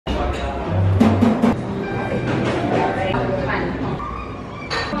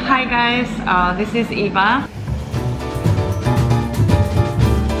Hi guys, this is Eva.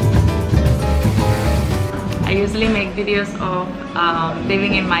 I usually make videos of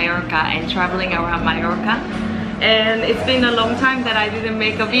living in Mallorca and traveling around Mallorca, and it's been a long time that I didn't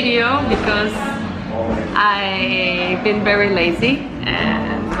make a video because I've been very lazy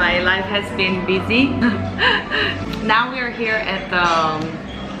and my life has been busy. Now we are here at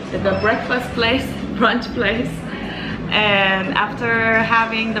the breakfast place, brunch place, and after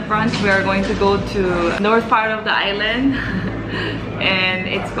having the brunch we are going to go to north part of the island and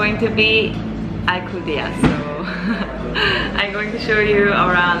it's going to be Alcudia. So I'm going to show you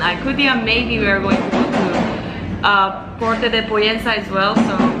around Alcudia. Maybe we are going to go to Port de Pollença as well,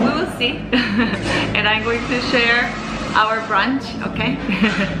 so we will see. And I'm going to share our brunch, okay?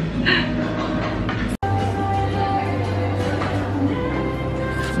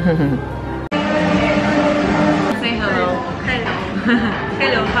 Say hello. Hello.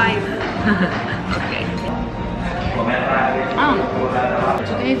 Hello, hi. Okay.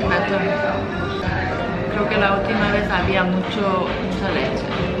 Today is better. Creo que la última vez había mucha leche.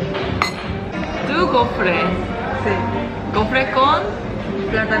 ¿Tú gofre? Sí. ¿Gofre con?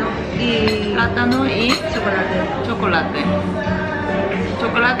 Plátano y chocolate. Chocolate.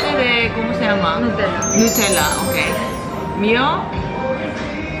 Chocolate de, ¿cómo se llama? Nutella. Nutella, ok. Mío,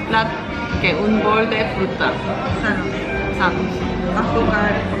 que un bol de fruta. Sanos.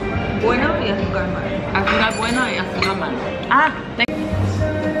 Azúcar bueno y azúcar malo. Azúcar bueno y azúcar malo. Ah,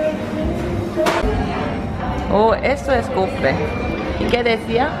 oh, esto es gofre. ¿Y qué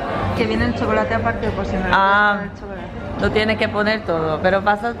decía? Que viene el chocolate aparte de porcionar. Ah, el chocolate. lo tienes que poner todo, pero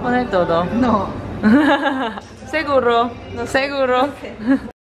vas a poner todo. No. Seguro, No sé. seguro. No sé.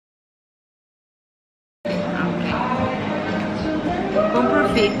 Con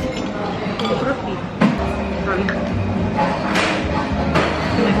profit. Con profit.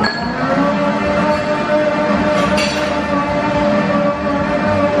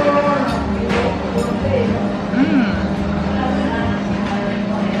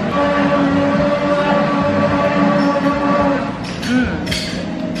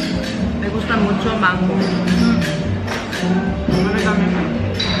 Me gusta mucho mango.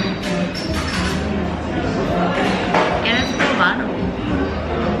 ¿Quieres probar?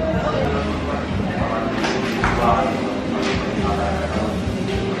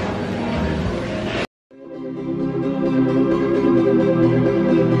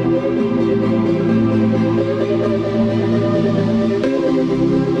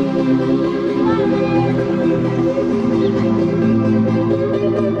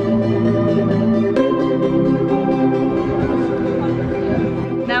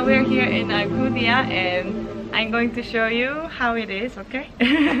 Now we're here in Alcudia and I'm going to show you how it is, okay?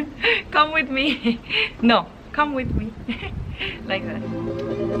 Come with me. No, come with me. Like that.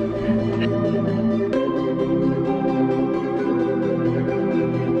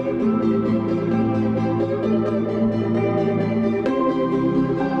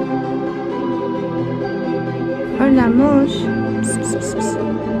 Hola, mosh.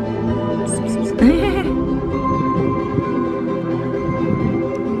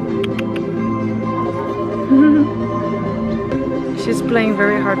 She's playing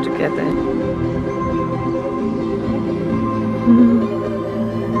very hard to get it.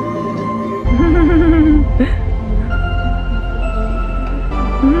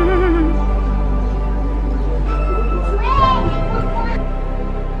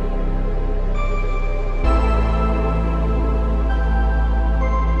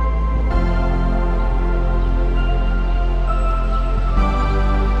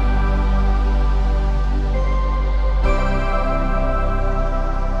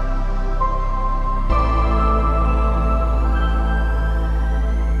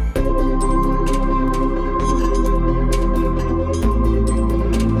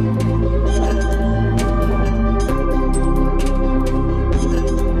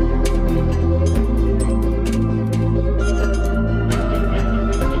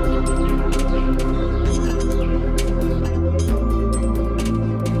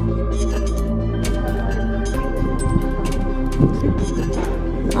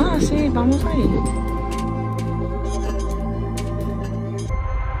 Ah, sí, vamos ahí.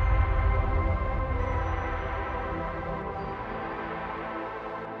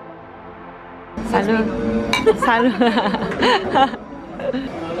 Salud. Salud.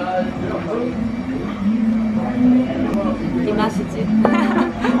 맛이지.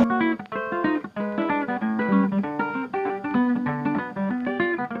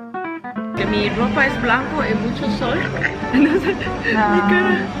 Que mi ropa es blanco y mucho sol, entonces mi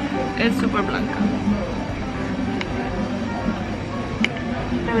cara es súper blanca.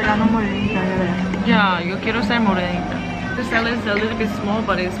 De verano morenita, de verano. Yeah, yo quiero ser morenita. The salad is a little bit small,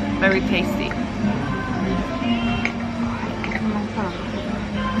 but it's very tasty.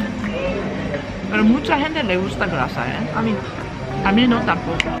 Pero mucha gente le gusta grasa, ¿eh? A mí no. A mí no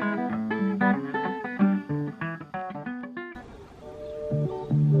tampoco.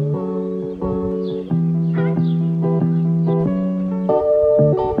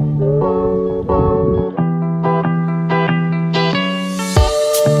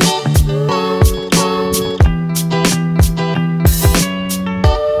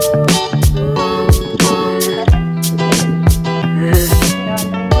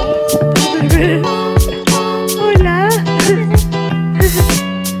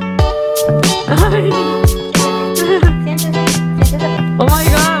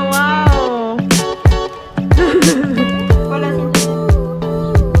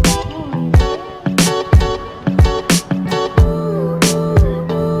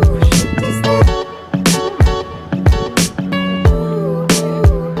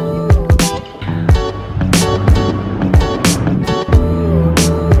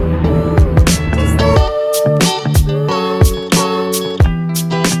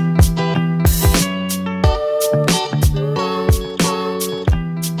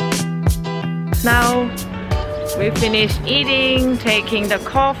 Now we finished eating, taking the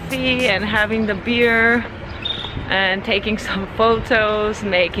coffee and having the beer and taking some photos,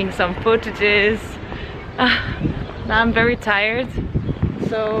 making some footages. Now I'm very tired,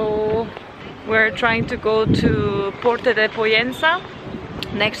 so we're trying to go to Port de Pollença,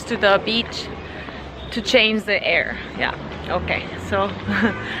 next to the beach, to change the air. Yeah, okay, so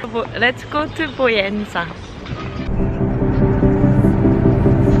let's go to Pollença.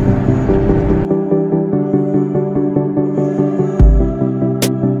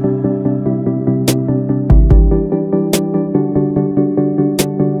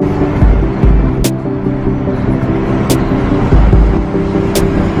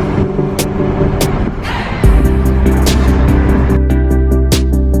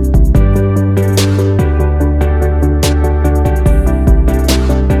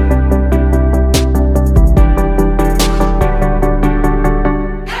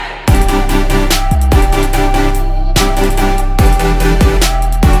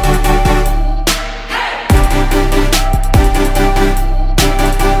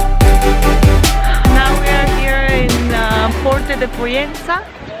 De Pollença.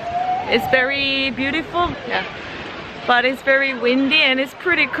 It's very beautiful, yeah, but it's very windy and it's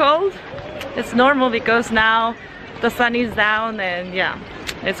pretty cold. It's normal because now the sun is down and yeah,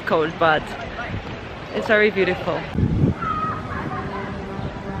 it's cold, but it's very beautiful.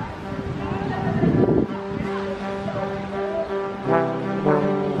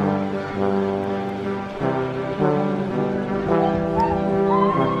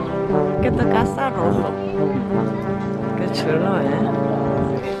 Que tu casa rojo. Qué chulo, ¿eh?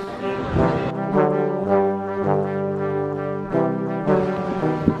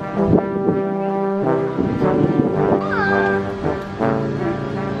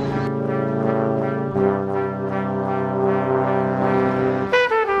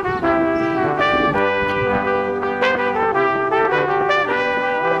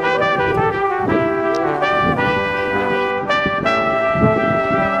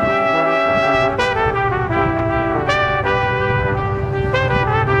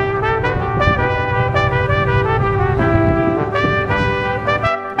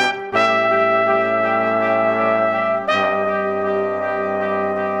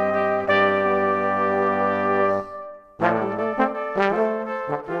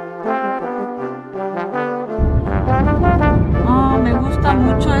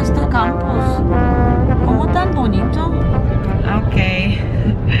 Mucho este campus, como tan bonito. Okay,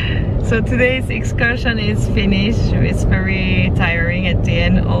 so today's excursion is finished. It's very tiring at the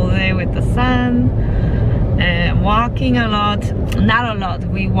end, all day with the sun and walking a lot. Not a lot,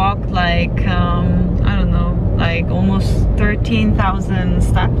 we walked like I don't know, like almost 13,000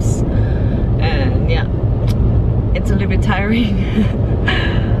 steps, and yeah, it's a little bit tiring.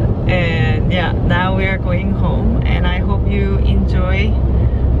 And yeah, now we are going home, and I hope you enjoy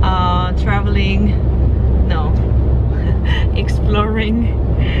exploring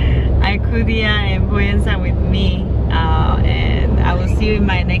Alcúdia and Pollença with me, and I will see you in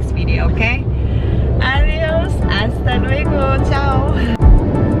my next video, okay? Adiós, hasta luego, chao.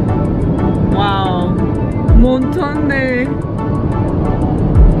 Wow, montón de